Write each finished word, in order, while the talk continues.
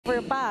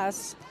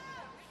pass.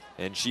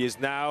 And she is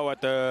now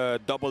at the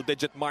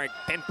double-digit mark.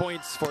 10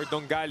 points for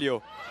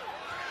Dongallo.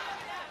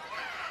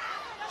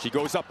 She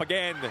goes up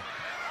again.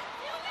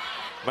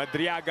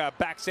 Madriaga,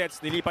 back sets,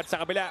 nilipat sa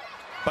kabila.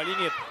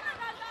 Palingit.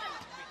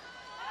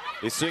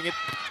 They swing it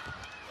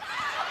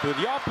to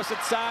the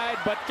opposite side,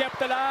 but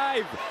kept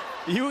alive.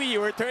 UE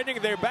were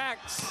turning their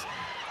backs.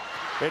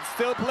 It's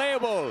still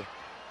playable.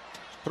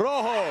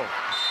 Rojo.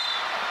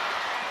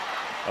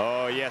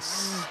 Oh,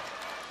 yes.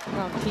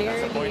 No,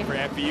 clearly. That's a point for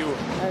FEU.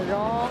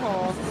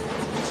 Rojo.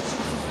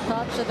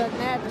 Touch of the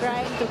net,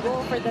 trying to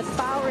go for the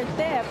power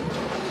tip.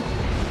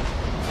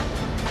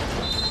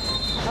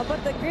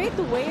 But a great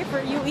way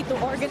for UE to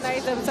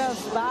organize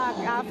themselves back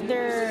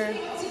after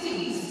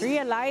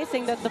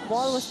realizing that the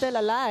ball was still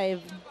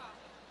alive.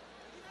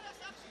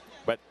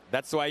 But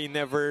that's why you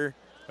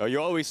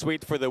always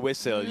wait for the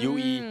whistle.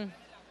 UE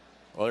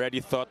already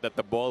thought that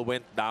the ball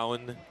went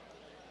down.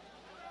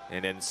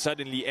 And then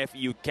suddenly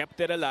FEU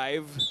kept it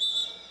alive.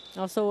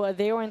 Also,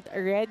 they weren't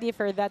ready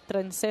for that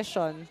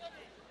transition.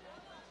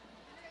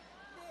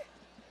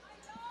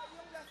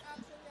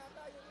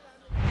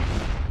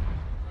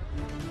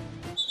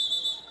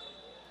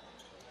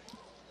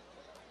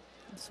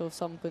 So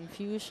some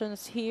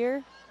confusions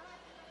here.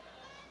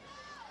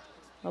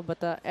 Oh,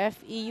 but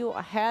FEU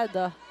ahead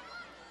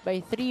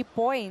by 3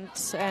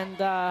 points, and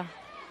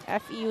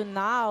FEU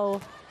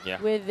now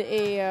with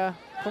a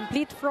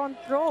complete front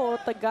row,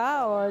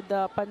 Tagaod,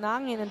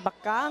 Panangin, and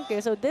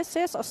Bacangke. So this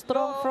is a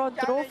strong front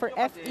row for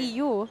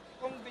FEU.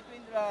 Kung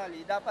between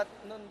rally, dapat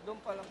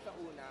doon pa lang sa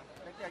una,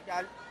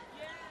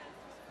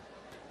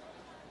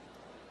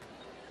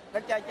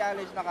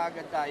 nagcha-challenge na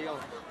kagad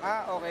tayo.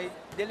 Okay.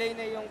 Delay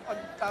na yung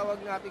pagtawag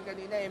natin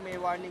kanina, may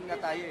warning na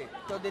tayo .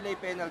 So delay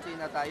penalty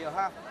na tayo,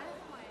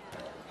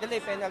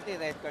 Delay penalty,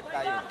 red card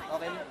tayo.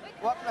 Okay?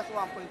 Plus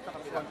 1 point sa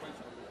kabila.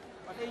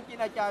 Kasi yung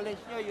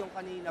kina-challenge nyo, yung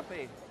kanina pa .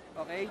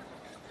 Okay?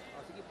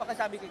 Sige,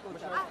 pakisabi kay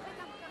Coach.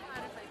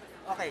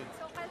 Okay.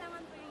 So,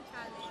 kailangan po yung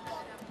challenge.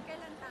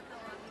 Kailan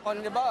tatawag?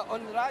 Diba,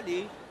 on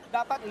rally,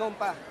 dapat noon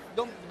pa.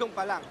 Doon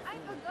pa lang.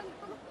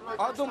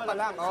 Doon pa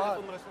lang.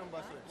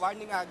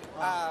 Warning agad.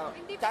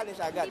 Challenge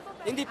agad.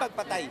 Hindi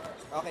pagpatay.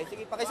 Okay,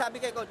 sige, pakisabi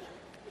kay Coach.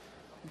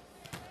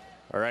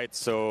 Alright,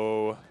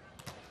 so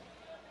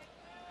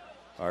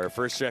our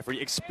first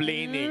referee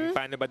explaining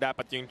paano ba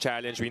dapat yung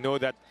challenge. We know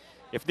that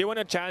if they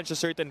want to challenge a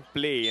certain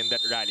play in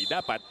that rally,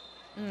 dapat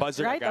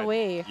buzzer right agad.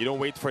 Away. You don't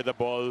wait for the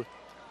ball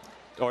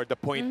or the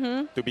point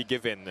to be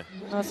given.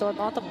 So an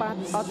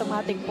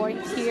automatic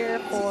point here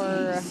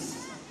for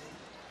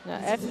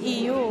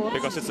FEU.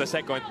 Because it's the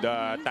second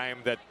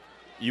time that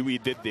UE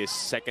did this,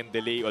 second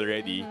delay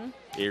already,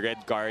 a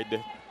red card.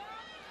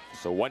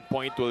 So 1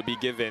 point will be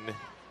given